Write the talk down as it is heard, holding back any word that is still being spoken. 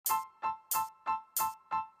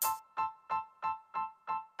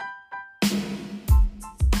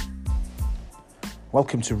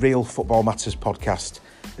Welcome to Real Football Matters podcast.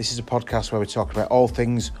 This is a podcast where we talk about all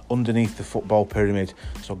things underneath the football pyramid.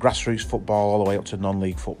 So grassroots football all the way up to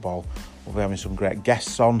non-league football. We'll be having some great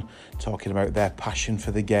guests on, talking about their passion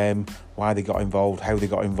for the game, why they got involved, how they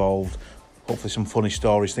got involved. Hopefully some funny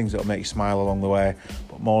stories, things that will make you smile along the way.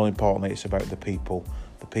 But more importantly, it's about the people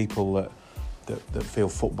that feel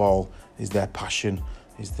football is their passion,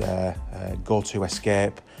 is their go-to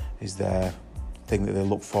escape, is their thing that they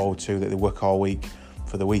look forward to, that they work all week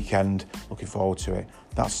for the weekend, looking forward to it.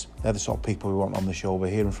 They're the sort of people we want on the show. We're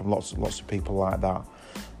hearing from lots of people like that.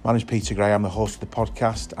 My name's Peter Gray. I'm the host of the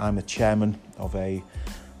podcast. I'm the chairman of a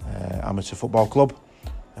amateur football club,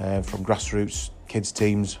 from grassroots kids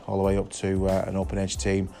teams all the way up to an open age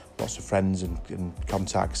team. Lots of friends and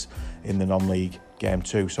contacts in the non-league game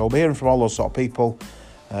too. So we'll be hearing from all those sort of people.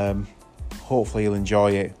 Hopefully you'll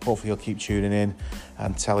enjoy it. Hopefully you'll keep tuning in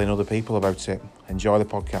and telling other people about it. Enjoy the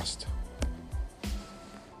podcast.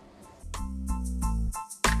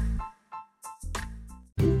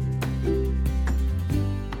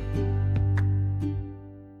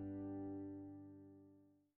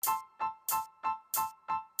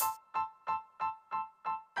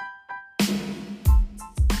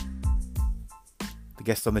 The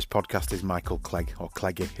guest on this podcast is Michael Clegg, or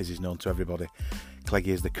Cleggy as he's known to everybody. Cleggy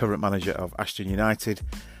is the current manager of Ashton United,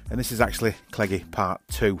 and this is actually Cleggy Part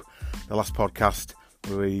 2. The last podcast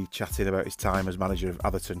we chatted about his time as manager of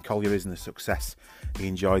Atherton Collieries and the success he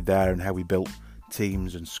enjoyed there and how he built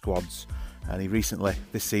teams and squads. And he recently,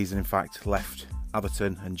 this season in fact, left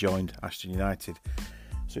Atherton and joined Ashton United.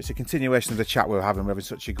 So it's a continuation of the chat we were having. We're having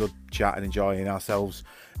such a good chat and enjoying ourselves.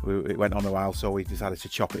 It went on a while, so we decided to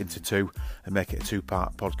chop it into two and make it a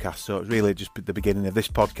two-part podcast. So it's really just the beginning of this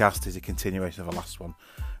podcast is a continuation of the last one,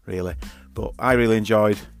 really. But I really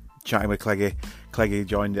enjoyed chatting with Cleggy. Cleggy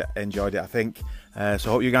enjoyed it, I think. So I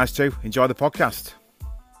hope you guys too enjoy the podcast.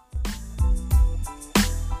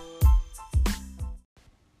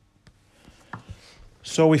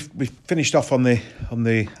 So we finished off on the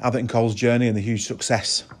Atherton Coles journey and the huge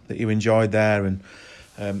success that you enjoyed there, and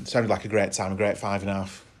it sounded like a great time, a great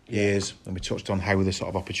 5.5 years. And we touched on how the sort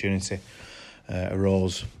of opportunity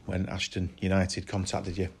arose when Ashton United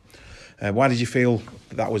contacted you. Why did you feel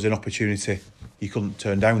that was an opportunity you couldn't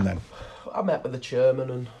turn down then? I met with the chairman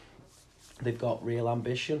and they've got real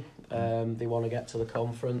ambition. They want to get to the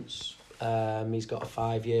conference. He's got a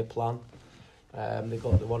 5-year plan. They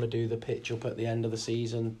want to do the pitch up at the end of the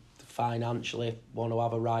season. Financially, want to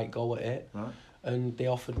have a right go at it. Right. And they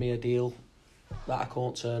offered me a deal that I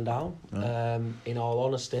can't turn down. Right. In all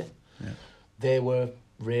honesty, They were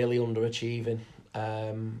really underachieving.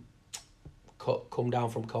 Come down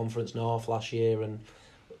from Conference North last year and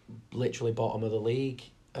literally bottom of the league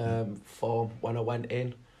for when I went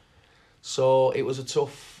in. So it was a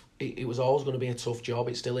tough. It was always going to be a tough job.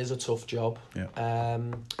 It still is a tough job. Yeah.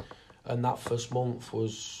 And that first month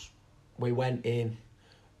we went in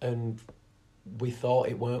and we thought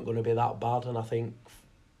it weren't going to be that bad, and I think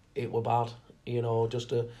it were bad,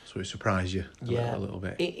 So it surprised you a little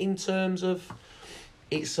bit? In terms of,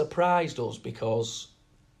 it surprised us because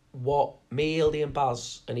what me, Hildy and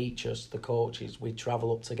Baz and Eachus, the coaches, we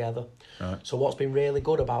travel up together. Right. So what's been really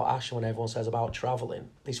good about Ashton when everyone says about travelling,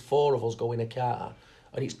 there's 4 of us go in a car.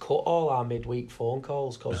 And it's cut all our midweek phone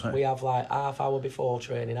calls because we have like half hour before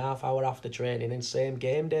training, half hour after training, and same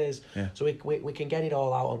game days. Yeah. So we can get it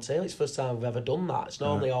all out on tail. It's the first time we've ever done that. It's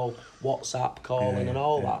normally all WhatsApp calling and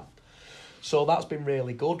all that. So that's been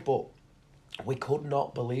really good, but we could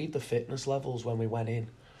not believe the fitness levels when we went in.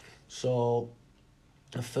 So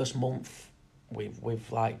the first month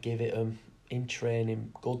we've like give it them in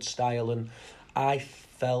training, good style, and I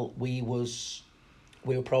felt we were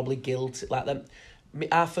probably guilty like them.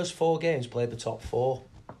 Our first 4 games played the top 4.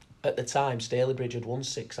 At the time, Stalybridge had won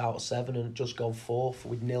 6 out of 7 and had just gone 4th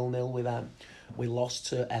with 0-0 with them. We lost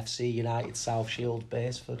to FC United, South Shield,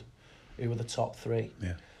 Baseford, who were the top 3.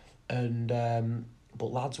 Yeah. And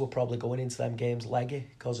but lads were probably going into them games leggy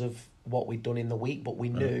because of what we'd done in the week. But we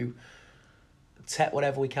knew take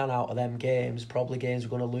whatever we can out of them games. Probably games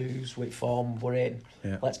we're going to lose with form we're in.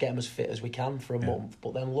 Yeah. Let's get them as fit as we can for a month.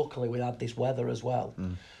 But then luckily we had this weather as well.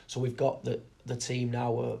 So we've got the team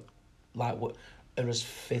now are as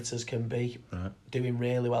fit as can be, doing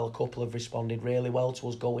really well. A couple have responded really well to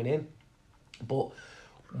us going in. But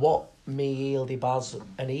what me, Hildy, Baz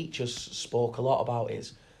and each just spoke a lot about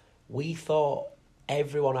is we thought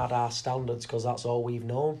everyone had our standards because that's all we've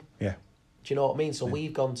known. Yeah. Do you know what I mean? So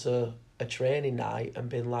we've gone to a training night and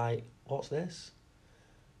been like, what's this?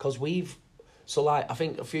 Because I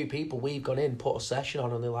think a few people, we've gone in, put a session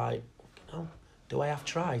on and they're like, do I have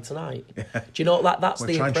try tonight? Do you know that's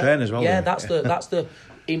the impression? Train as well. Yeah, that's the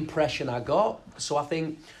impression I got. So I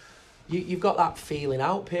think you've got that feeling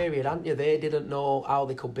out period, haven't you? They didn't know how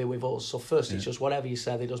they could be with us. So first, it's just whatever you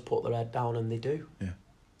say, they just put their head down and they do. Yeah.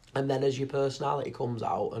 And then as your personality comes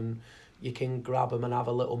out and you can grab them and have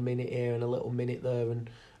a little minute here and a little minute there and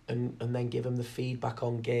then give them the feedback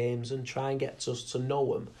on games and try and get us to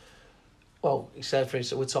know them. Well, you said, for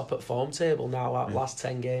instance, we're top at form table now. Our last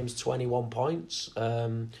 10 games, 21 points.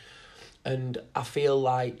 And I feel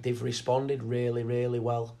like they've responded really, really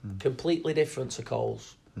well. Completely different to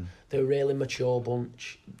Coles. They're a really mature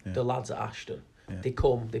bunch, the lads at Ashton. Yeah. They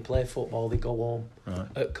come, they play football, they go home. Right.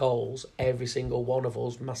 At Coles, every single one of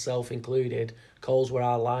us, myself included, Coles were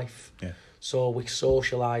our life. Yeah. So we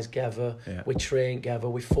socialise together, we train together,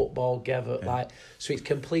 we football together. So it's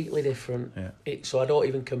completely different. Yeah. So I don't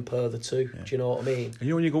even compare the two. Yeah. Do you know what I mean?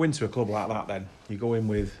 And when you go into a club like that, then you go in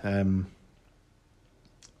with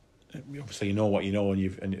obviously you know what you know,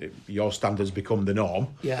 and your standards become the norm.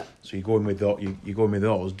 Yeah. So you go in with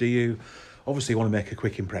those. Do you? Obviously, you want to make a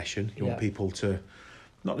quick impression. You want people to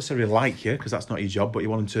not necessarily like you, because that's not your job, but you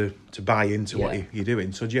want them to buy into what you're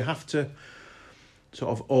doing. So do you have to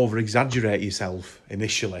sort of over-exaggerate yourself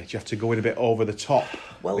initially? Do you have to go in a bit over the top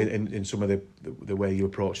in some of the way you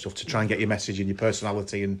approach stuff to try and get your message and your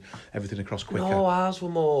personality and everything across quicker? No, ours were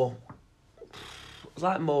more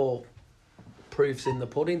proofs in the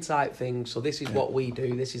pudding type thing. So this is what we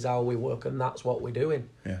do, this is how we work, and that's what we're doing.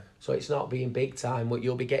 Yeah. So it's not being big time, but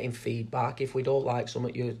you'll be getting feedback. If we don't like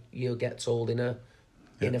something, you'll get told in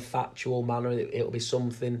a factual manner. It'll be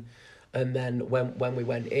something. And then when we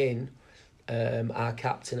went in, our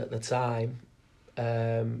captain at the time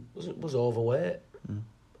was overweight,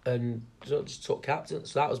 and just took captain.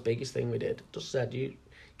 So that was the biggest thing we did. Just said, you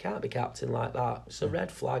can't be captain like that. It's a red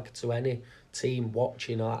flag to any team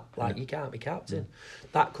watching that. You can't be captain.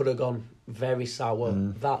 That could have gone very sour.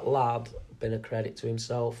 That lad, been a credit to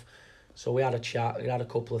himself. So we had a chat, we had a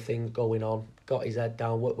couple of things going on, got his head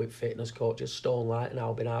down, worked with fitness coaches. Stone Light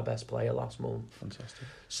now been our best player last month. Fantastic.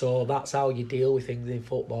 So that's how you deal with things in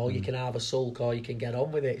football. You can have a sulk or you can get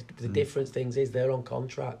on with it. The difference things is they're on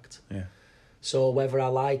contract. Yeah. So whether I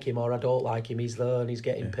like him or I don't like him, he's there and he's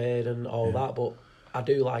getting paid and all that. But I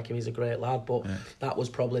do like him, he's a great lad. But that was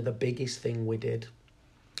probably the biggest thing we did.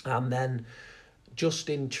 And then just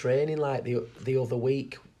in training, like the other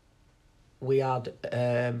week, we had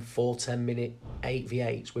 4 10-minute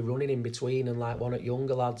 8v8s. We're running in between, and like one of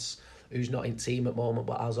younger lads who's not in team at the moment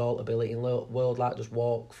but has all ability in the world, like just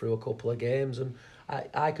walk through a couple of games, and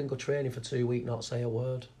I can go training for 2 weeks, not say a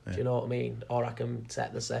word. Do you know what I mean? Or I can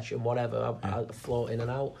set the session, whatever. I float in and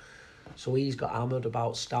out. So he's got hammered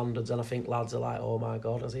about standards, and I think lads are like, oh my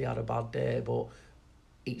God, has he had a bad day? But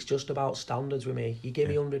it's just about standards with me. You give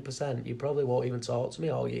me 100%, you probably won't even talk to me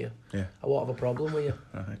all year. Yeah. I won't have a problem with you.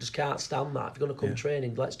 Right. Just can't stand that. If you're going to come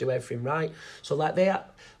training, let's do everything right. So like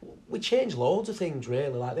we changed loads of things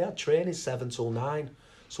really. Like they had training 7 till 9.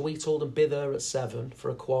 So we told them be there at 7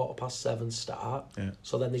 for a 7:15 start. Yeah.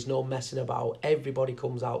 So then there's no messing about. Everybody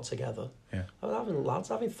comes out together. Yeah. Lads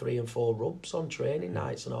having 3 and 4 rubs on training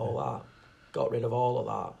nights and all that. Got rid of all of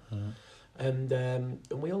that. And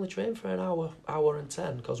we only train for an hour and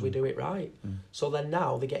 10 because we do it right. So then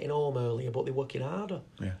now they're getting home earlier, but they're working harder.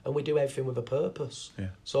 Yeah. And we do everything with a purpose. Yeah.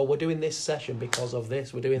 So we're doing this session because of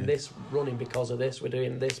this. We're doing this running because of this. We're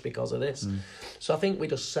doing this because of this. So I think we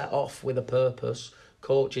just set off with a purpose.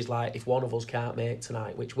 Coaches, like, if one of us can't make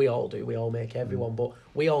tonight, which we all do, we all make everyone, but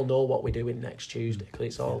we all know what we're doing next Tuesday because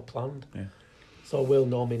it's all planned. Yeah. So we'll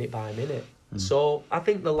know minute by minute. So I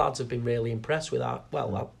think the lads have been really impressed with that.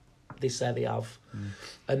 Well, they say they have.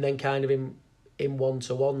 And then kind of in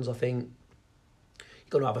one-to-ones, I think you're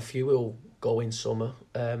going to have a few who'll go in summer.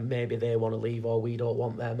 Maybe they want to leave or we don't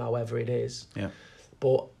want them, however it is. Yeah.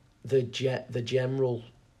 But the general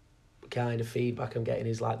kind of feedback I'm getting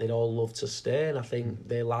is like they'd all love to stay, and I think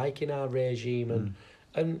they're liking our regime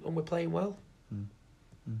and we're playing well.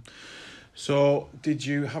 So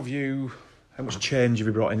how much change have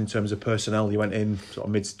you brought in terms of personnel? You went in sort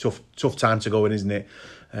of mid tough time to go in, isn't it?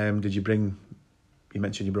 Did you bring? You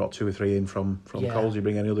mentioned you brought 2 or 3 in from Coles. Did you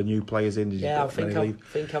bring any other new players in? I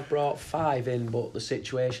think I've brought 5 in, but the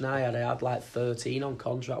situation I had like 13 on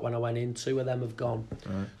contract when I went in. 2 of them have gone,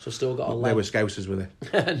 right. So still got 11. They were Scousers, were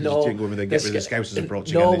they? No, you didn't go in and get rid of the Scousers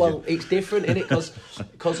approach again. No, well, it's different, isn't it?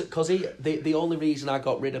 Because the only reason I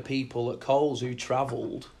got rid of people at Coles who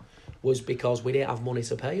travelled was because we didn't have money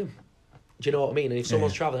to pay them. Do you know what I mean? And if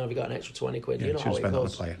someone's travelling, have you got an extra 20 quid? You know how it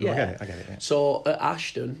goes. I get it. Yeah. So at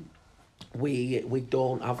Ashton, we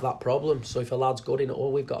don't have that problem. So if a lad's good in it,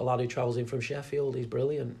 we've got a lad who travels in from Sheffield, he's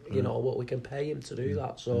brilliant. You know, what we can pay him to do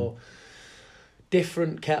that. So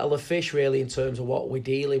different kettle of fish really in terms of what we're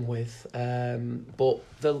dealing with. But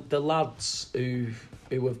the lads who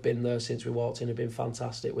have been there since we walked in have been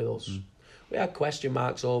fantastic with us. We had question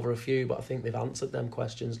marks over a few, but I think they've answered them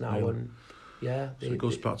questions now. And so it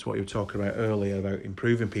goes back to what you were talking about earlier about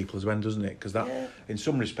improving people as well, doesn't it? Because that, in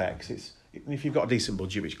some respects, it's if you've got a decent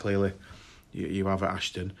budget, which clearly you have at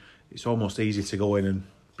Ashton, it's almost easy to go in and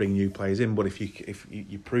bring new players in. But if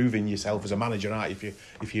you're proving yourself as a manager, aren't you?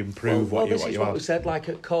 If you improve what you this is what we said. Like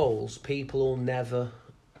at Coles, people will never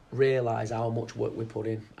realise how much work we put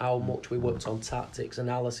in, how much we worked on tactics,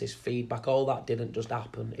 analysis, feedback. All that didn't just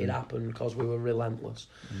happen. It happened because we were relentless.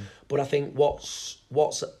 But I think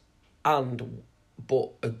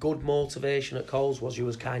but a good motivation at Coles was you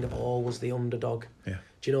was kind of always the underdog. Yeah.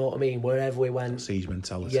 Do you know what I mean? Wherever we went, siege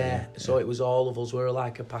mentality. Yeah. So it was all of us. We were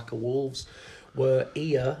like a pack of wolves. Where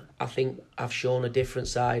here, I think I've shown a different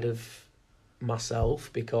side of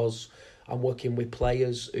myself because I'm working with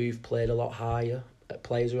players who've played a lot higher,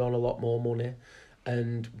 players who are on a lot more money,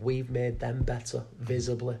 and we've made them better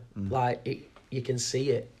visibly. You can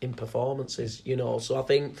see it in performances, you know. So I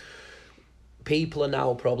think people are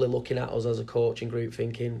now probably looking at us as a coaching group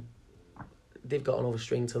thinking they've got another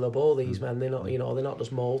string to the bow, these men. They're not, you know, they're not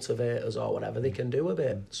just motivators or whatever. They can do a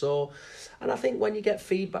bit. So, and I think when you get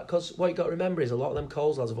feedback, because what you got to remember is a lot of them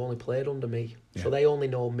Coles lads have only played under me, so they only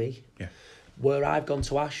know me. Yeah. Where I've gone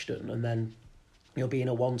to Ashton and then you'll be in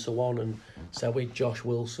a 1-to-1 and say with Josh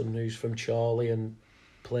Wilson, who's from Chorley and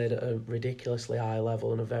played at a ridiculously high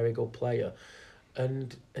level and a very good player.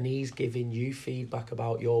 And he's giving you feedback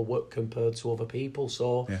about your work compared to other people,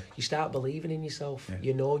 so you start believing in yourself.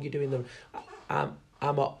 You know you're doing the. I'm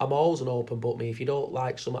always an open book. Me, if you don't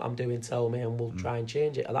like something I'm doing, tell me, and we'll try and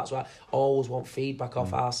change it. And that's why I always want feedback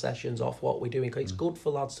off our sessions, off what we're doing, because it's good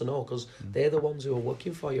for lads to know, because they're the ones who are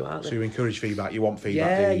working for you, aren't they? So you encourage feedback. You want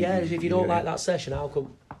feedback. If you don't like that session, how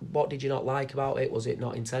come? What did you not like about it? Was it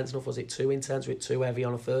not intense enough? Was it too intense? Was it too heavy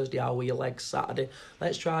on a Thursday? How were your legs Saturday?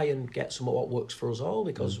 Let's try and get some of what works for us all,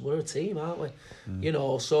 because we're a team, aren't we? You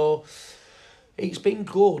know, so it's been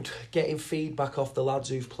good getting feedback off the lads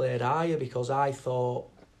who've played higher, because I thought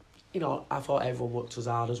everyone worked as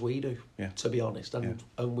hard as we do, to be honest. And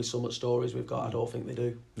with some of the stories we've got, I don't think they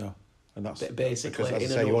do. No. And that's basically because,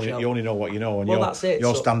 as I say, you only know what you know, and that's it.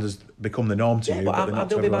 Your standards become the norm to you. But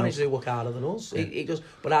there'll be managers who work harder than us.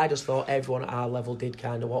 But I just thought everyone at our level did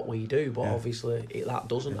kind of what we do, but obviously that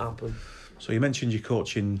doesn't happen. So you mentioned your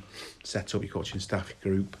coaching setup, your coaching staff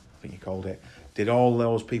group, I think you called it. Did all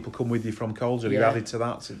those people come with you from Coles? Have you added to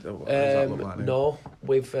that? What does that look like now? No,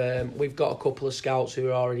 we've got a couple of scouts who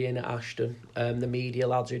are already in at Ashton. The media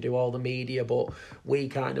lads who do all the media, but we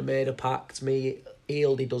kind of made a pact.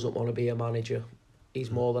 Eildie doesn't want to be a manager. He's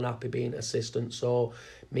more than happy being assistant. So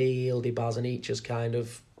me, Eildie, Baz and each has kind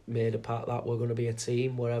of made a pact that we're going to be a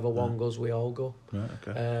team. Wherever one goes, we all go. Right,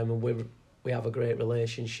 okay. And we have a great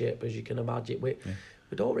relationship, as you can imagine. We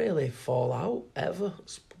don't really fall out ever.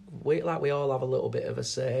 We all have a little bit of a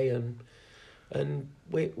say, and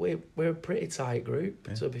we're a pretty tight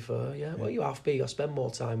group, to be fair. Yeah. Well, you have to be. I spend more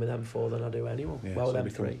time with them four than I do anyone. Yeah, well, them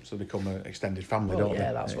three. So they become an extended family, don't they?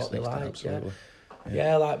 Yeah, that's what they like. Absolutely.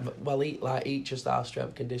 Each of our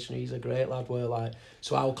strength conditioner, he's a great lad.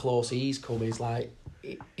 So how close he's come is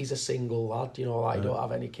he's a single lad, you know, he don't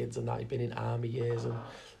have any kids and that. He's been in army years and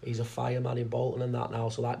he's a fireman in Bolton and that now.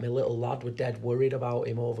 So my little lad, we're dead worried about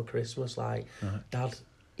him over Christmas. Dad,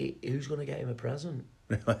 who's going to get him a present?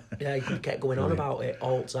 Yeah, he kept going on about it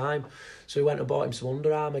all the time. So we went and bought him some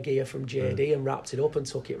Under Armour gear from JD and wrapped it up and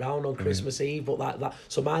took it round on Christmas Eve. But that,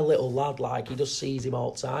 so my little lad, he just sees him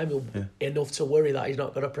all the time, enough to worry that he's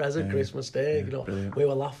not got a present Christmas Day. You know, brilliant. We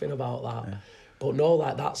were laughing about that. But no,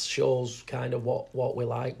 that shows kind of what we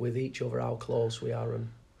like with each other, how close we are. And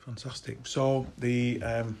fantastic. So the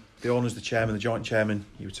owners, the chairman, the joint chairman,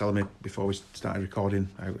 you were telling me before we started recording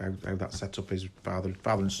how that setup is, father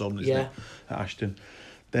and son, isn't it, at Ashton.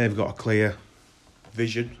 They've got a clear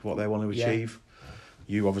vision of what they want to achieve.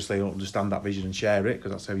 You obviously understand that vision and share it,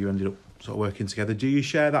 because that's how you ended up sort of working together. Do you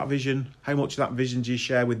share that vision? How much of that vision do you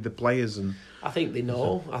share with the players? And I think they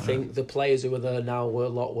know. I think the players who are there now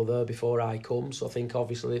were there before I come. So I think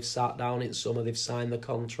obviously they've sat down in summer, they've signed the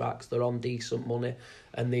contracts, they're on decent money,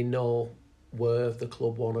 and they know where the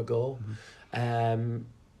club want to go.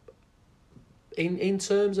 In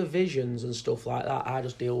terms of visions and stuff like that, I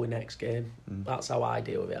just deal with next game. That's how I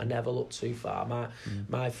deal with it. I never look too far.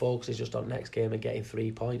 My focus is just on next game and getting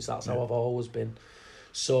 3 points. That's how I've always been.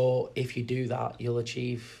 So if you do that, you'll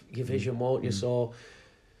achieve your vision, won't you? So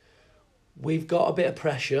We've got a bit of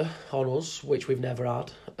pressure on us, which we've never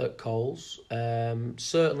had at Coles.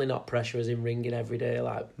 Certainly not pressure as in ringing every day,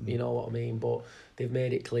 like, you know what I mean, but they've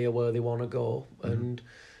made it clear where they want to go. And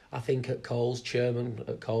I think at Coles, chairman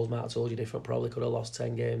at Coles might have told you different, probably could have lost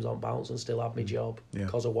 10 games on bounce and still had my job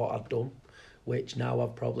because of what I'd done, which now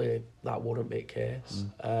I've probably, that wouldn't be the case.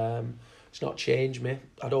 It's not changed me.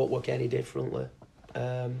 I don't work any differently.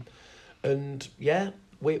 And yeah,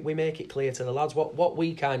 we make it clear to the lads. What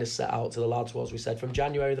we kind of set out to the lads was, we said from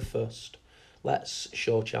January the 1st, let's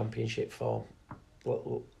show championship form.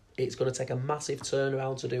 It's going to take a massive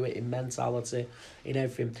turnaround to do it in mentality, in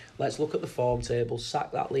everything. Let's look at the form table,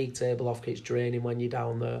 sack that league table off, 'cause it's draining when you're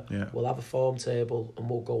down there. Yeah. We'll have a form table and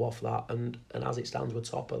we'll go off that. And as it stands, we're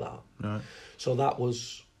top of that. Right. So that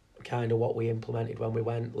was kind of what we implemented when we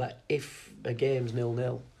went, if a game's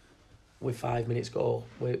 0-0 with 5 minutes go,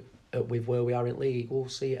 with where we are in league, we'll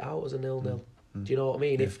see it out as a 0-0. Do you know what I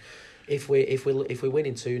mean? Yeah. If we're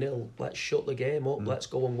winning 2-0, let's shut the game up. Let's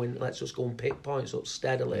go and win. Let's just go and pick points up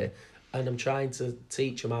steadily. And I'm trying to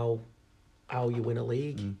teach them how you win a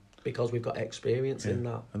league because we've got experience in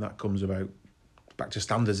that. And that comes about back to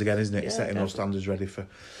standards again, isn't it? Yeah, Setting those standards ready for.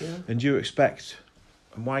 Yeah. And do you expect?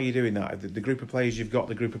 And why are you doing that? The group of players you've got,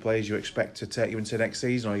 the group of players you expect to take you into next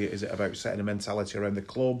season, or is it about setting a mentality around the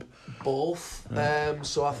club? Both.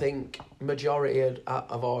 So I think majority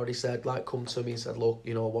I've already said, like, come to me and said, look,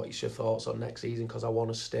 you know, what's your thoughts on next season? Because I want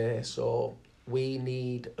to stay. So we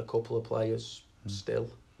need a couple of players still.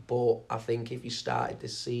 But I think if you started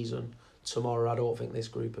this season tomorrow, I don't think this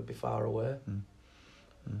group would be far away.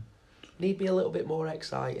 Need be a little bit more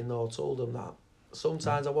exciting though. I told them that.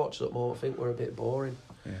 Sometimes I watch that more, I think we're a bit boring.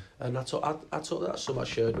 Yeah. And I took that some I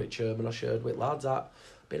shared with chairman, I shared with lads. I've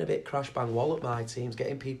been a bit crash bang wall at my teams,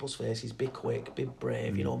 getting people's faces, be quick, be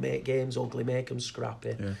brave, you know, make games ugly, make them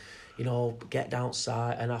scrappy. Yeah. You know, get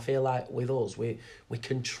downside. And I feel like with us, we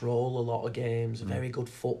control a lot of games, very good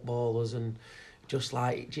footballers, and just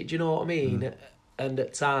like, do you know what I mean? And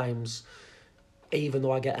at times, even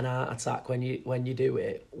though I get an heart attack when you do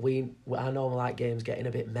it, I normally like games getting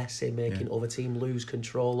a bit messy, making other team lose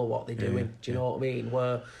control of what they're doing. Do you know what I mean?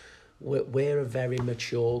 We're a very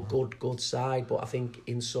mature, good side, but I think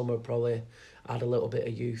in summer probably add a little bit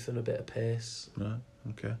of youth and a bit of pace. Right.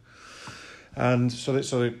 Okay. And so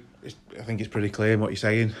I think it's pretty clear in what you're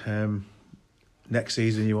saying. Next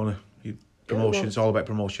season, you want to. Promotion, it's all about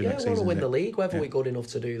promotion next season. We want to win the league. Whether we're good enough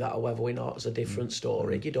to do that or whether we're not is a different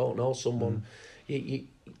story. You don't know. Someone,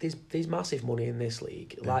 there's massive money in this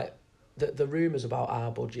league. Like the rumours about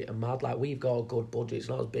our budget are mad. Like, we've got a good budget. It's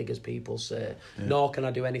not as big as people say. Nor can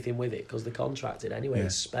I do anything with it because they're contracted anyway.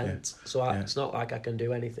 It's spent. So it's not like I can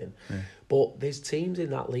do anything. But there's teams in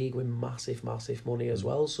that league with massive money as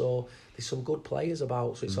well. So there's some good players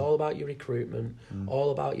about. So it's all about your recruitment,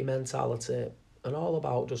 all about your mentality, and all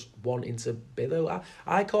about just wanting to be there.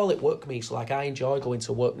 I call it work me, so like I enjoy going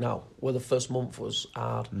to work now, where the first month was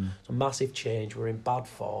hard. It's a massive change, we're in bad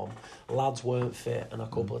form, lads weren't fit, and a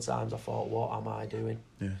couple of times I thought, what am I doing?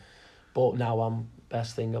 Yeah. But now I'm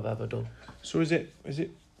best thing I've ever done. So is it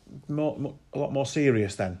more, a lot more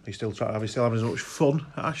serious then? Are you still having as much fun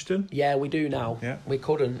at Ashton? Yeah, we do now. Yeah. We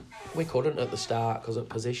couldn't at the start because of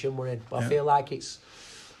the position we're in. But I feel like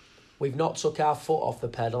we've not took our foot off the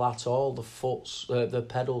pedal at all. The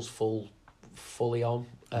pedal's fully on,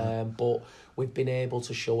 but we've been able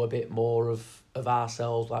to show a bit more of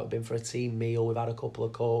ourselves. Like, we've been for a team meal, we've had a couple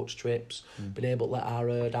of coach trips, been able to let our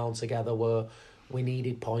hair down together where we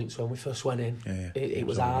needed points when we first went in. It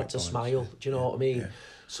was hard to smile. Do you know what I mean? Yeah.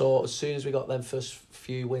 So as soon as we got them first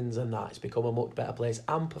few wins and that, it's become a much better place.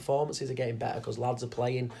 And performances are getting better because lads are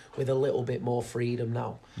playing with a little bit more freedom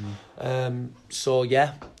now. So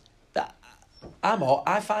yeah.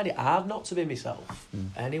 I find it hard not to be myself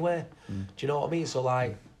anyway. Do you know what I mean? So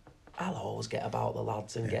like, I'll always get about the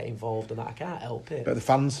lads and get involved, and that I can't help it. But the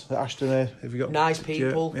fans at Ashton, have you got nice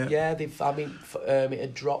people? Yeah, it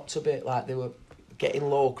had dropped a bit. Like, they were getting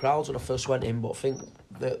low crowds when I first went in, but I think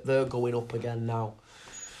they're going up again now.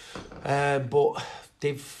 But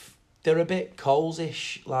they're a bit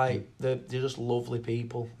Coles-ish, like they're just lovely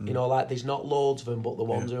people. You know, like there's not loads of them, but the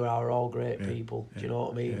ones who are all great people. Do you know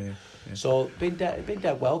what I mean? Yeah. So been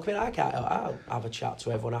dead welcoming. I'll have a chat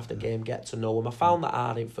to everyone after game, get to know them. I found that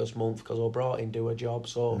hard in first month because I was brought in do a job,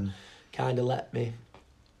 so kind of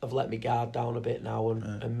I've let me guard down a bit now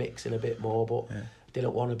and mixing a bit more. But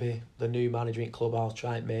didn't want to be the new manager in clubhouse,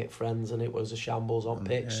 try and make friends, and it was a shambles on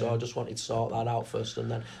pitch. So I just wanted to sort that out first, and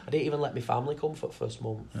then I didn't even let my family come for the first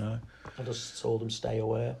month. No. I just told them stay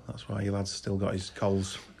away. That's why your lad's still got his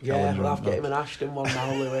Coles. Yeah, we'll have to get him an Ashton one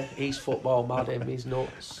now, Louis. He's football mad, him. He's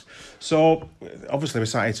nuts. So, obviously, we're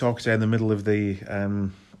sat here talking today in the middle of the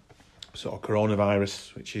sort of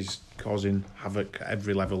coronavirus, which is causing havoc at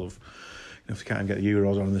every level of. If you can't get the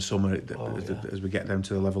Euros on in the summer, as we get down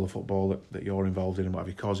to the level of football that you're involved in and whatever,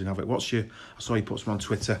 you're causing havoc. I saw you put some on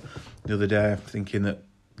Twitter the other day, thinking that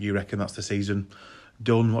you reckon that's the season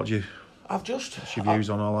done. What's your views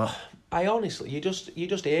on all that? I honestly, you're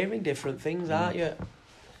just hearing different things, aren't you?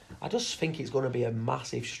 I just think it's going to be a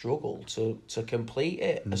massive struggle to complete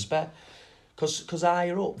it, because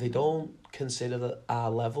higher up they don't consider that our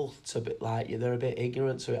level to be like, they're a bit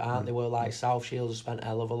ignorant to it, aren't they? Where like South Shields have spent a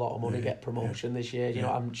hell of a lot of money to get promotion this year. You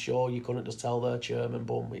know, I'm sure you couldn't just tell their chairman,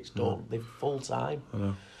 boom, it's done. They're full time. I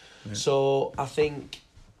know. Yeah. So I think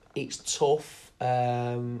it's tough.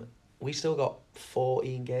 We still got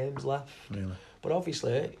 14 games left. Really? But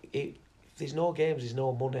obviously, if there's no games, there's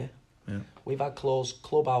no money. Yeah. We've had closed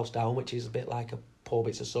clubhouse down, which is a bit like a pub.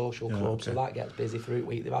 It's a social club, so that gets busy through the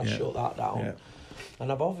week. They've had to shut that down. Yeah.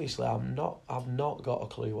 And I've not got a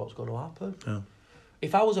clue what's going to happen. No.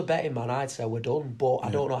 If I was a betting man, I'd say we're done, but I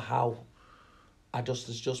don't know how.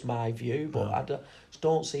 It's just my view, but I just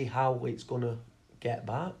don't see how it's going to get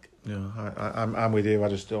back. No, I'm with you. I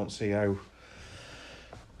just don't see how.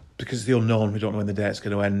 Because it's the unknown, we don't know when the date's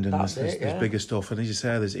going to end, and there's bigger stuff. And as you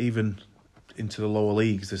say, there's even into the lower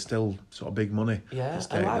leagues, there's still sort of big money. Yeah,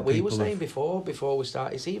 and like we were saying before we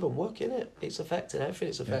start, it's even work, innit? It's affecting everything.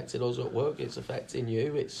 It's affecting us at work. It's affecting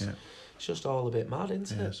you. It's just all a bit mad,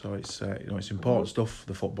 isn't it? Yeah, so it's it's important stuff,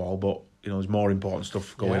 the football, but there's more important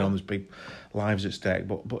stuff going on. There's big lives at stake,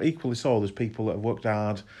 but equally so, there's people that have worked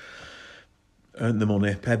hard, earned the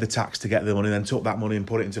money, paid the tax to get the money, then took that money and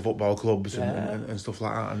put it into football clubs and stuff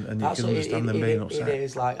like that, and you can understand them being upset. It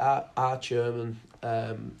is like our chairman,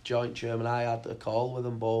 joint chairman, I had a call with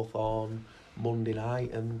them both on Monday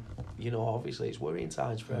night, and obviously it's worrying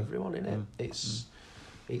times for everyone, isn't it?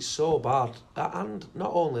 It's so bad, and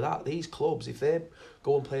not only that, these clubs, if they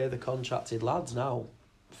go and play the contracted lads now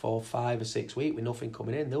for 5 or 6 weeks with nothing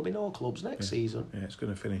coming in, there'll be no clubs next season. Yeah, it's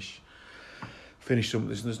going to finish some.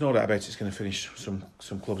 There's no doubt about it. It's going to finish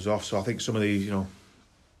some clubs off. So I think some of these,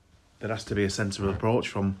 there has to be a sensible approach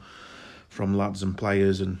from lads and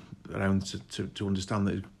players and around to understand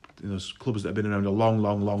that there's clubs that have been around a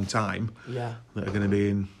long time that are going to be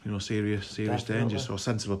in serious danger. So a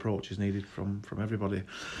sensible approach is needed from everybody.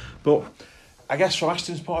 But I guess from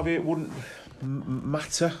Ashton's point of view, it wouldn't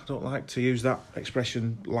matter. I don't like to use that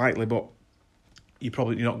expression lightly, but you're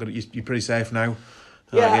pretty safe now.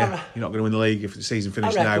 You're not going to win the league if the season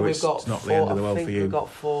finished now. It's not the end of the world for you. We've got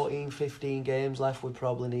 14, 15 games left. We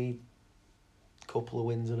probably need a couple of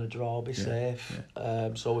wins and a draw, be safe.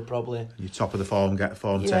 Yeah. So we're probably... You're top of the form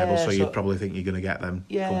table, so you probably think you're going to get them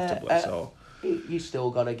comfortably. So you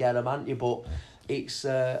still got to get them, haven't you? But it's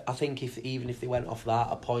I think even if they went off that,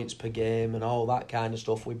 a points per game and all that kind of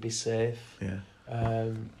stuff, we'd be safe. Yeah.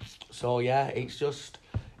 So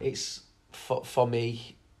it's for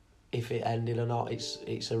me... If it ended or not,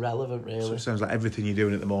 it's irrelevant, really. So it sounds like everything you're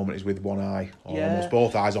doing at the moment is with one eye, or almost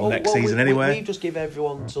both eyes on next season anyway. We just give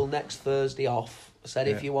everyone till next Thursday off. I said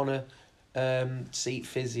if you want to seek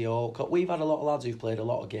physio, we've had a lot of lads who've played a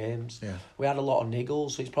lot of games. Yeah. We had a lot of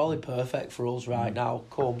niggles, so it's probably perfect for us right now.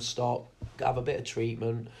 Come, stop, have a bit of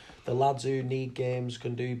treatment. The lads who need games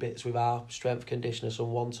can do bits with our strength conditioner,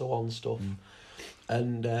 some one-to-one stuff.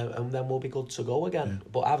 And then we'll be good to go again. Yeah.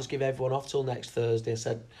 But I was giving everyone off till next Thursday. I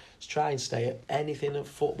said, let's try and stay at anything of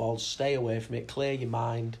football, stay away from it, clear your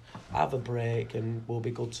mind, have a break, and we'll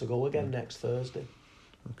be good to go again next Thursday.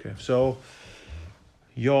 Okay, so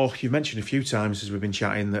you've mentioned a few times as we've been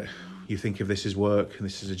chatting that you think of this as work and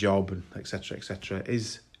this is a job and etc. etc.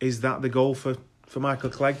 Is that the goal for Michael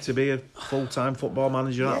Clegg, to be a full-time football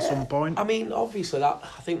manager at some point? I mean, obviously, I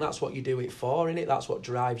think that's what you do it for, innit? That's what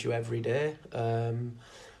drives you every day.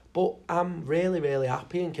 But I'm really, really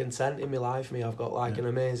happy and content in my life. I've got an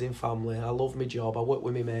amazing family. I love my job. I work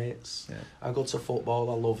with my mates. Yeah. I go to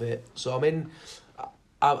football. I love it. So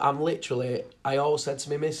I'm literally, I always said to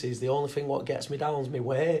my missus, the only thing what gets me down is my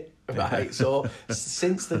weight, right? So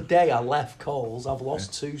since the day I left Coles, I've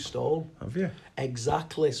lost 2 stone. Have you?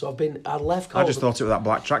 Exactly. So I left Coles. I just thought it was that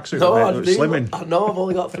black tracksuit. No, slimming. I've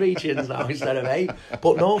only got 3 chins now instead of 8.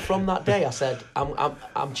 But no, from that day I said,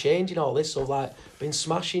 I'm changing all this. So I've been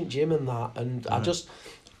smashing gym and that, and I just,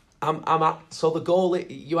 I'm at, so the goal,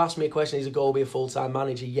 you asked me a question, is a goal be a full-time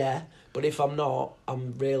manager? Yeah. But if I'm not,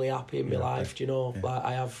 I'm really happy in my life. Do you know? Yeah. Like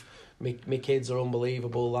I have, my kids are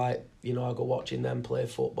unbelievable. Like, you know, I go watching them play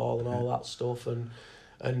football and all that stuff, and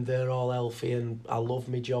they're all healthy, and I love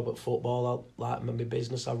my job at football. I like my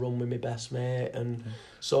business I run with my best mate, and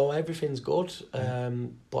so everything's good.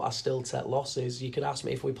 But I still take losses. You could ask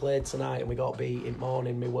me if we played tonight and we got beat in the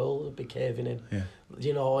morning, my world would be caving in. Yeah.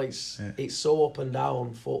 You know, it's so up and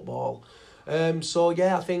down, football. So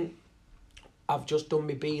yeah, I think I've just done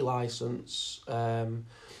my B licence.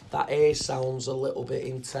 That A sounds a little bit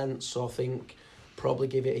intense, so I think probably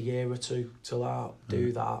give it a year or two till I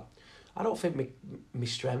do that. I don't think my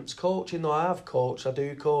strength's coaching, though. I have coached. I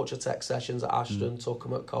do coach. I take sessions at Ashton, took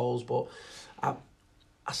them at Coles, but I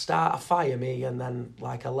fire me, and then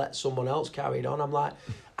like I let someone else carry it on. I'm like,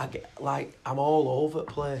 I'm all over the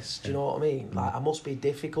place. Do you know what I mean? Like I must be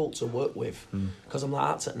difficult to work with because I'm like,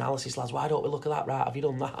 that's at analysis, lads. Why don't we look at that? Right? Have you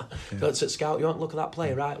done that? It's at scout. You want to look at that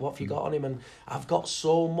player, right? What have you got on him? And I've got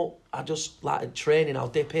so much. I just like at training. I'll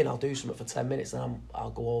dip in. I'll do something for 10 minutes, and I'll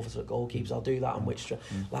go over to the goalkeepers. I'll do that on which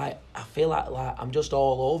like I feel like I'm just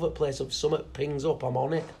all over the place. If something pings up, I'm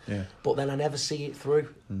on it. Yeah. But then I never see it through.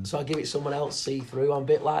 So I give it someone else see through. I'm a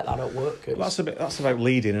bit like that at work. Well, that's about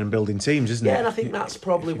leading and building teams, isn't it? Yeah, and I think that's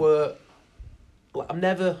probably where I'm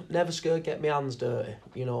never scared to get my hands dirty,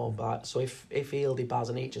 you know. But so if Eildy, Baz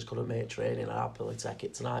and he just couldn't make training, I'd happily take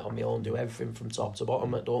it tonight on my own, do everything from top to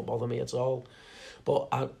bottom. It don't bother me at all. But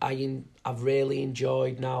I've really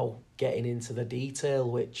enjoyed now getting into the detail,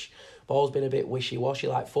 which I've always been a bit wishy-washy.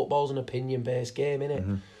 Like football's an opinion-based game,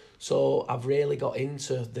 innit? So I've really got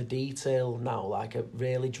into the detail now, like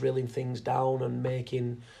really drilling things down and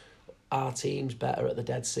making our teams better at the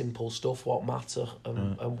dead simple stuff, what matter,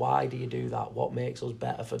 and why do you do that? What makes us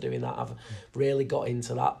better for doing that? I've really got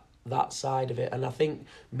into that side of it, and I think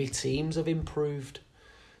my teams have improved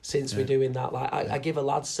since we're doing that. Like I give a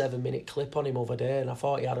lad 7-minute clip on him other day, and I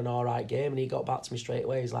thought he had an alright game, and he got back to me straight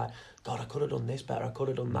away. He's like, God, I could have done this better, I could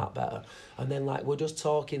have done that better. And then like we're just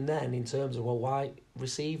talking then in terms of, well, why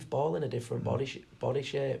receive ball in a different body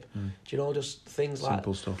shape? Do you know, just things like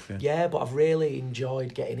simple stuff. Yeah, but I've really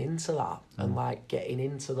enjoyed getting into that and like getting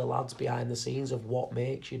into the lads behind the scenes of what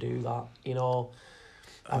makes you do that. You know,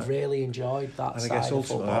 I've really enjoyed that. And I guess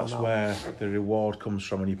ultimately that's where the reward comes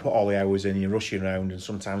from. When you put all the hours in, you're rushing around and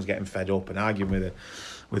sometimes getting fed up and arguing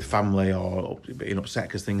with family or being upset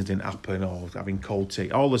because things didn't happen or having cold tea,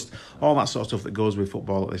 all that sort of stuff that goes with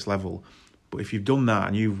football at this level. But if you've done that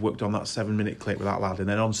and you've worked on that 7-minute clip with that lad, and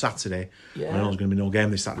then on Saturday, I know there's going to be no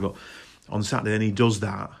game this Saturday, but on Saturday then he does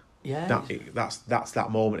that. Yeah, that's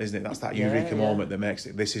that moment, isn't it? That's that eureka moment that makes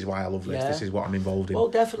it. This is why I love this. This is what I'm involved in. Well,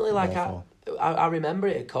 definitely. Like I remember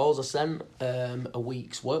it at Coles. I sent a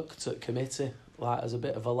week's work to committee, like as a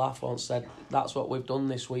bit of a laugh. Once said that's what we've done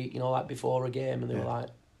this week. You know, like before a game, and they were like,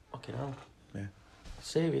 "Fucking hell." Yeah.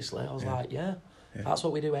 Seriously, I was like, "Yeah." That's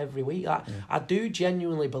what we do every week. I do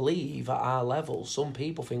genuinely believe at our level, some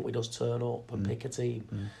people think we just turn up and pick a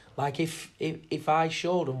team. Like if I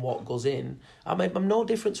showed them what goes in, I'm no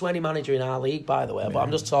different to any manager in our league, by the way. But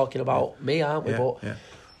I'm just talking about me, aren't we? But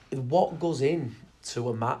what goes in to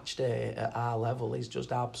a match day at our level is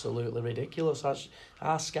just absolutely ridiculous.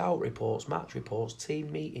 Our scout reports, match reports,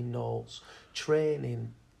 team meeting notes,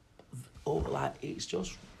 training,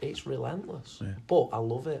 it's relentless. Yeah. But I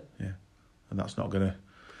love it. Yeah. And that's not going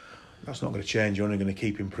to change. You're only going to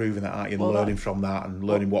keep improving that, aren't you? And learning from that and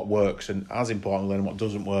learning what works, and as important, learning what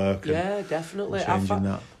doesn't work. Yeah, definitely. And changing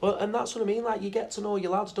that. Well, and that's what I mean. Like, you get to know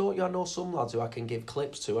your lads, don't you? I know some lads who I can give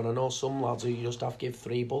clips to, and I know some lads who you just have to give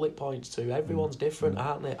 3 bullet points to. Everyone's different,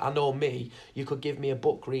 aren't they? I know me. You could give me a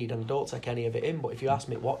book read and don't take any of it in, but if you ask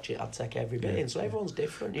me to watch it, I'd take every bit in. So everyone's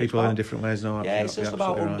different. People learn different ways, no? Yeah, it's just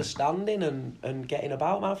about understanding and getting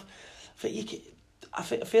about. I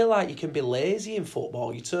feel like you can be lazy in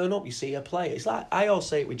football. You turn up, you see a player. It's like, I always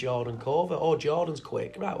say it with Jordan Covert. Oh, Jordan's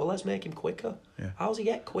quick. Right, well, let's make him quicker. Yeah. How's he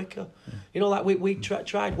get quicker? Yeah. You know, like we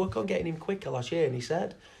tried work on getting him quicker last year, and he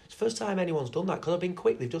said, it's the first time anyone's done that because I've been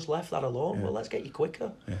quick. They've just left that alone. Yeah. Well, let's get you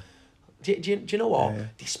quicker. Yeah. Do you know what? Yeah.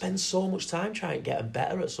 They spend so much time trying to get them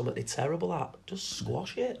better at something they're terrible at. Just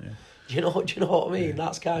squash it. Yeah. Do you know what I mean? Yeah.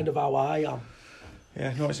 That's kind of how I am.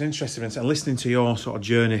 Yeah, no, it's interesting. And listening to your sort of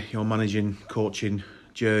journey, your managing, coaching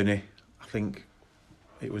journey, I think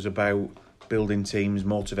it was about building teams,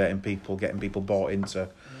 motivating people, getting people bought into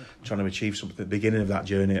trying to achieve something at the beginning of that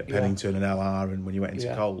journey at Pennington and LR and when you went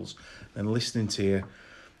into Coles. And listening to you,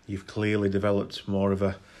 you've clearly developed more of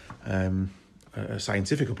a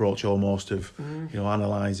scientific approach almost of,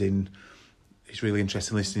 analysing. It's really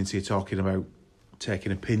interesting listening to you talking about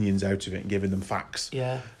taking opinions out of it and giving them facts.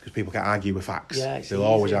 Yeah. Because people can't argue with facts. Yeah, it's They'll easy.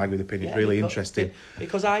 always argue with opinions. Yeah, Really because, interesting.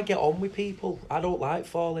 Because I get on with people. I don't like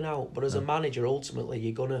falling out. But as a manager, ultimately,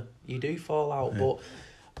 you do fall out. But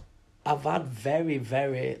I've had very,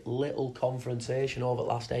 very little confrontation over the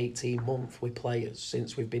last 18 months with players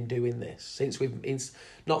since we've been doing this. We've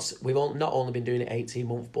not only been doing it 18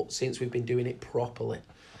 months, but since we've been doing it properly.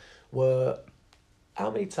 How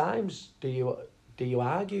many times do you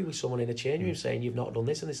argue with someone in a change room saying you've not done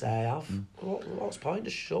this and they say I have? What's the point?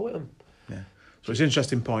 Just show it them. Yeah. So it's an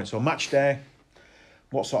interesting point. So match day,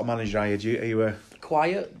 what sort of manager are you? Are you a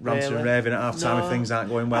quiet, ranting and raving at half time if things aren't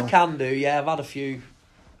going well? I can do, yeah. I've had a few.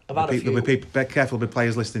 There'll be careful with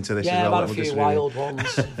players listening to this as well. Yeah, I've had a few wild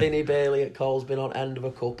ones. Vinny Bailey at Cole's been on end of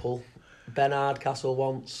a couple. Ben Hardcastle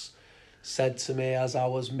once said to me as I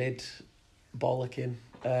was mid-bollocking,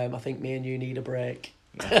 I think me and you need a break.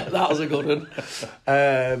 That was a good one.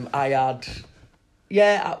 I'd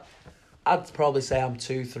probably say I'm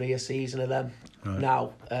 2-3 a season of them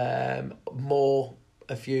now. More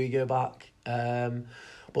a few years back.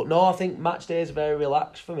 But no, I think match day is very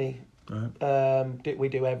relaxed for me. Right. We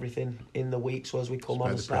do everything in the week, so as we come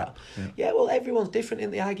on a Saturday. Yeah, well, everyone's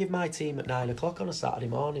different. I give my team at 9 o'clock on a Saturday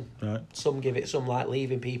morning. Right. Some like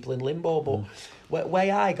leaving people in limbo, but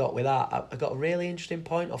way I got with that, I got a really interesting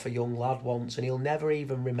point off a young lad once, and he'll never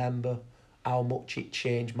even remember how much it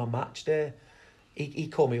changed my match day. He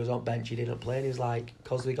was on bench, he didn't play, and he was like,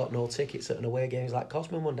 because we got no tickets at an away game, he's like,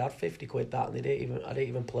 cost my mum and dad 50 quid that, and I didn't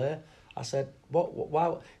even play. I said, what?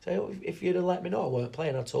 Why? So if you'd have let me know I weren't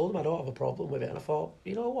playing, I told him I don't have a problem with it. And I thought,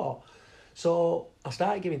 you know what? So I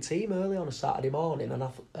started giving team early on a Saturday morning,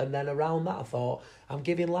 and then around that I thought, I'm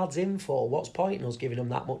giving lads info. What's point in us giving them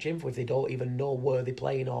that much info if they don't even know where they're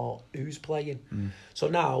playing or who's playing? So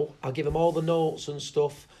now I'll give them all the notes and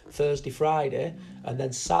stuff Thursday, Friday, and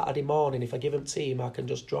then Saturday morning, if I give them team, I can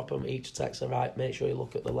just drop them each text, right, make sure you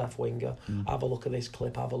look at the left winger, have a look at this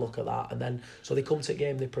clip, have a look at that, and then so they come to the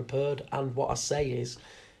game, they're prepared. And what I say is,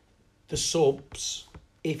 the subs,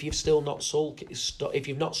 if you've still not if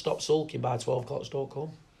you've not stopped sulking by 12 o'clock, don't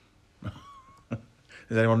come.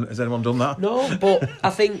 Has anyone done that? No, but I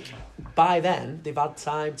think by then they've had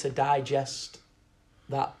time to digest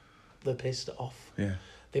that they're pissed off. Yeah.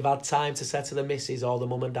 They've had time to say to the missus or the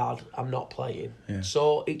mum and dad, I'm not playing. Yeah.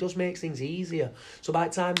 So it just makes things easier. So by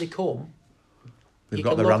the time they come, they've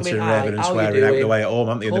got the ranting and raving and swearing out the way at home,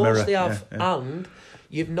 haven't they, in the mirror? Of course they have. Yeah. And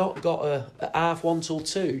you've not got a half 1 till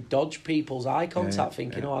 2 dodge people's eye contact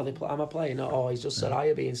thinking, am I playing? Oh, he's just said,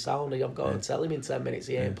 you're being sound. I've got to tell him in 10 minutes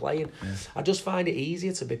he ain't playing. Yeah. I just find it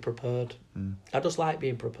easier to be prepared. I just like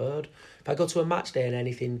being prepared. If I go to a match day and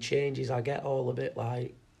anything changes, I get all a bit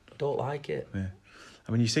like, I don't like it. Yeah.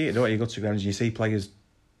 I mean, you see it, don't you? You go to grounds and you see players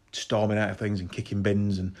storming out of things and kicking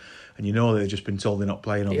bins, and you know they've just been told they're not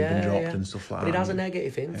playing or they've been dropped and stuff like that. But it has a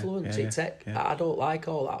negative influence. I don't like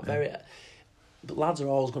all that. But lads are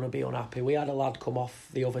always going to be unhappy. We had a lad come off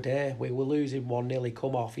the other day. We were losing 1-0. He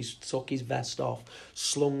come off. He took his vest off,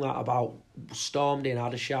 slung that about, stormed in,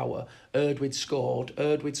 had a shower. Heard we'd scored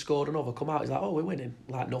another. Come out. He's like, we're winning.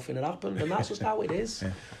 Like nothing had happened. And that's just how it is.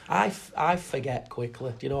 Yeah. I forget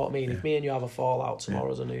quickly. Do you know what I mean? Yeah. If me and you have a fallout,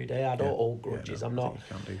 tomorrow's a new day. I don't hold grudges. I'm not. You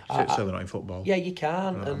can't do. Certainly not in football. Yeah, you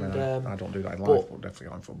can. I don't do that in life, but definitely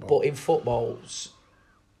not in football. But in footballs,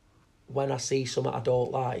 when I see something I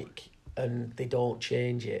don't like, and they don't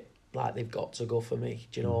change it, like they've got to go for me.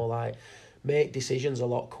 Do you know, like, make decisions a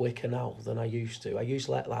lot quicker now than I used to. I used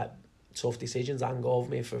to let like tough decisions hang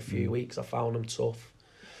over me for a few weeks. I found them tough.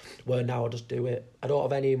 Where now I just do it. I don't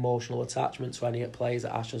have any emotional attachment to any players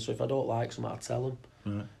at Ashton, so if I don't like something, I tell them.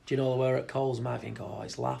 Right. Do you know, we're at Coles, I might think,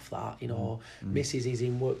 it's laugh that, you know, Mrs. is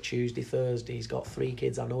in work Tuesday, Thursday, he's got 3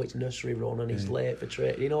 kids, I know it's nursery run and he's late for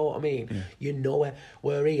training, you know what I mean? Yeah. You know it.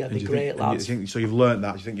 Where he had the great lads. So you've learnt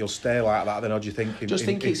that, do you think you'll stay like that then, or do you think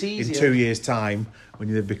it's easier? In 2 years' time, when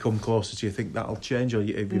you become closer, do you think that'll change, or have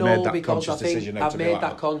you made that conscious decision? I've made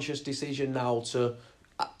that conscious decision now to...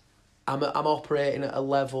 I'm operating at a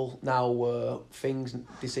level now where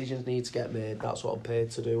decisions need to get made. That's what I'm paid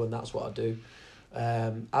to do, and that's what I do.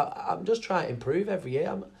 I'm just trying to improve every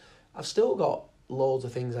year. I've still got loads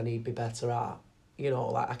of things I need to be better at. You know,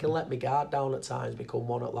 like I can let my guard down at times, become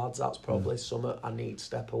one at lads. That's probably something I need to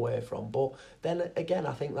step away from. But then again,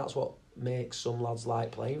 I think that's what makes some lads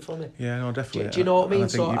like playing for me. Yeah, no, definitely. Do you know what I mean? I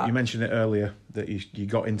think you mentioned it earlier that you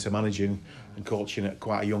got into managing and coaching at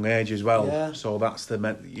quite a young age as well. Yeah. So that's I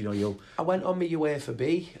went on my UEFA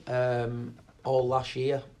B all last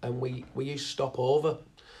year, and we used to stop over.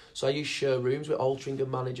 So I used to share rooms with Altrincham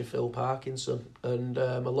manager Phil Parkinson, and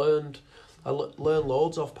I learned learned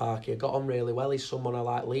loads off Parky. I got on really well. He's someone I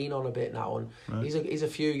like lean on a bit now, and he's a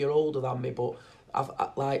few years older than me, but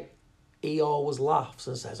he always laughs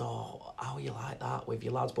and says, "Oh, how are you like that with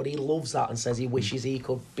your lads?" But he loves that and says he wishes he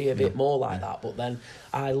could be a bit more like that. But then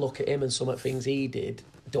I look at him and some of the things he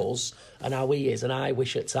does and how he is, and I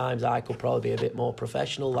wish at times I could probably be a bit more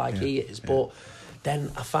professional like he is. But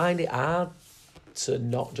then I find it hard to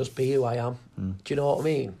not just be who I am. Do you know what I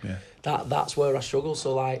mean? Yeah. That's where I struggle.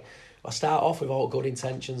 So like, I start off with all good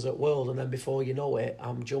intentions at World, and then before you know it,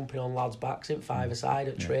 I'm jumping on lads' backs in five-a-side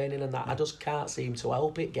at training, and that I just can't seem to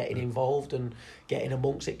help it, getting involved and getting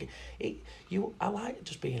amongst it. I like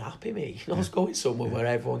just being happy, me. You know, it's going somewhere where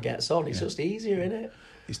everyone gets on. It's just easier, isn't it?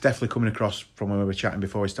 It's definitely coming across from when we were chatting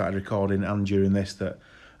before we started recording and during this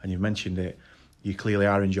and you've mentioned it, you clearly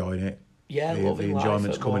are enjoying it. Yeah, the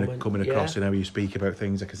enjoyment's coming across in how you speak about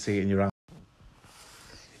things. I can see it in your eyes.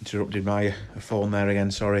 Interrupted my phone there again,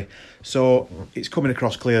 sorry. So it's coming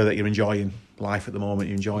across clear that you're enjoying life at the moment.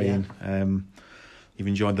 You're enjoying, you've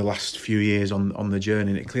enjoyed the last few years on the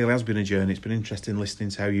journey. And it clearly has been a journey. It's been interesting listening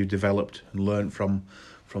to how you've developed and learnt from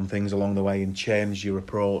things along the way and changed your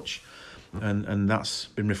approach. And that's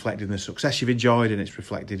been reflected in the success you've enjoyed, and it's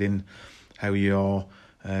reflected in how you're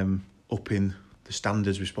upping the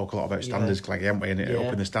standards. We spoke a lot about standards, Cleggy, haven't we? And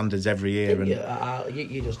upping the standards every year.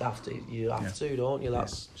 You just have to. You have to, don't you?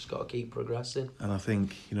 That's just got to keep progressing. And I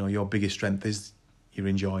think your biggest strength is you're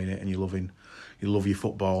enjoying it and you love your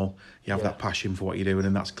football. You have that passion for what you're doing,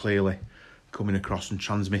 and that's clearly coming across and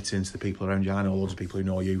transmitting to the people around you. I know loads of people who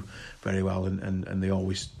know you very well, and they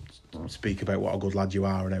always speak about what a good lad you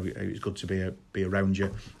are and how it's good to be around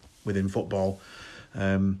you within football.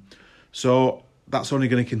 So that's only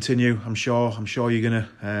going to continue. I'm sure you're going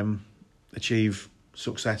to achieve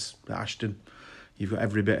success at Ashton. You've got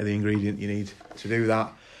every bit of the ingredient you need to do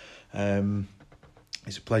that.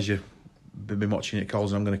 It's a pleasure. Been watching it,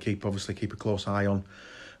 Coles, and I'm going to keep a close eye on,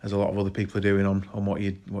 as a lot of other people are doing, on what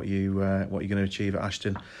you're going to achieve at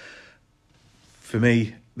Ashton. For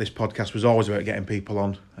me, this podcast was always about getting people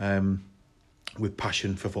on with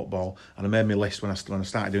passion for football, and I made my list when I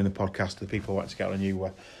started doing the podcast. The people I wanted to get on, you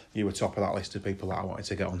were top of that list of people that I wanted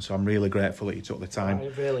to get on. So I'm really grateful that you took the time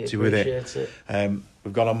to with it.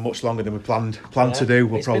 We've gone on much longer than we planned to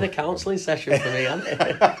do. It's been a counselling session for me, hasn't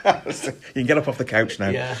it? You can get up off the couch now.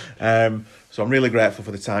 Yeah. So I'm really grateful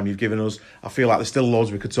for the time you've given us. I feel like there's still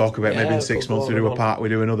loads we could talk about. Maybe in 6 months we do a part, we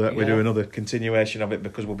do another continuation of it,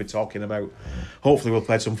 because we'll be talking about. Hopefully we'll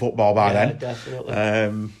play some football by then.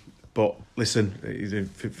 Definitely. But listen,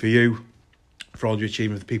 for you, for all your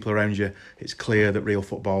achievement, the people around you, it's clear that real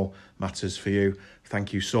football matters for you.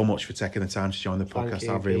 Thank you so much for taking the time to join the podcast.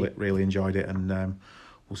 I've really enjoyed it, and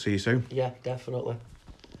we'll see you soon. Yeah, definitely.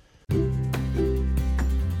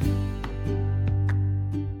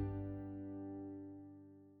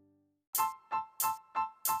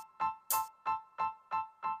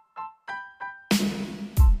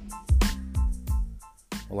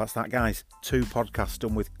 Well, that's that, guys. 2 podcasts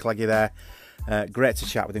done with Cleggy there. Great to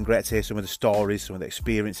chat with him, great to hear some of the stories, some of the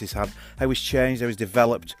experiences he's had, how he's changed, how he's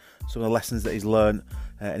developed, some of the lessons that he's learned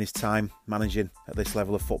in his time managing at this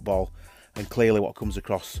level of football. And clearly what comes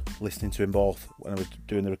across listening to him both when I was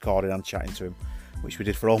doing the recording and chatting to him, which we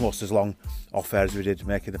did for almost as long off air as we did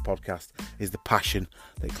making the podcast, is the passion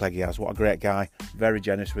that Cleggy has. What a great guy, very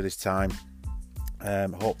generous with his time. I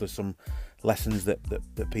hope there's some lessons that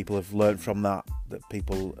people have learned from that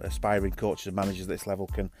people, aspiring coaches and managers at this level,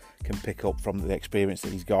 can pick up from the experience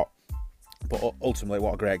that he's got. But ultimately,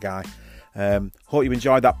 what a great guy. Hope you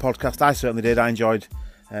enjoyed that podcast. I certainly did. I enjoyed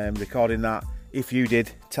recording that. If you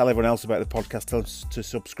did, tell everyone else about the podcast. Tell them to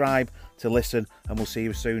subscribe, to listen, and we'll see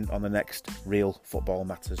you soon on the next Real Football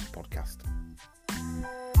Matters podcast.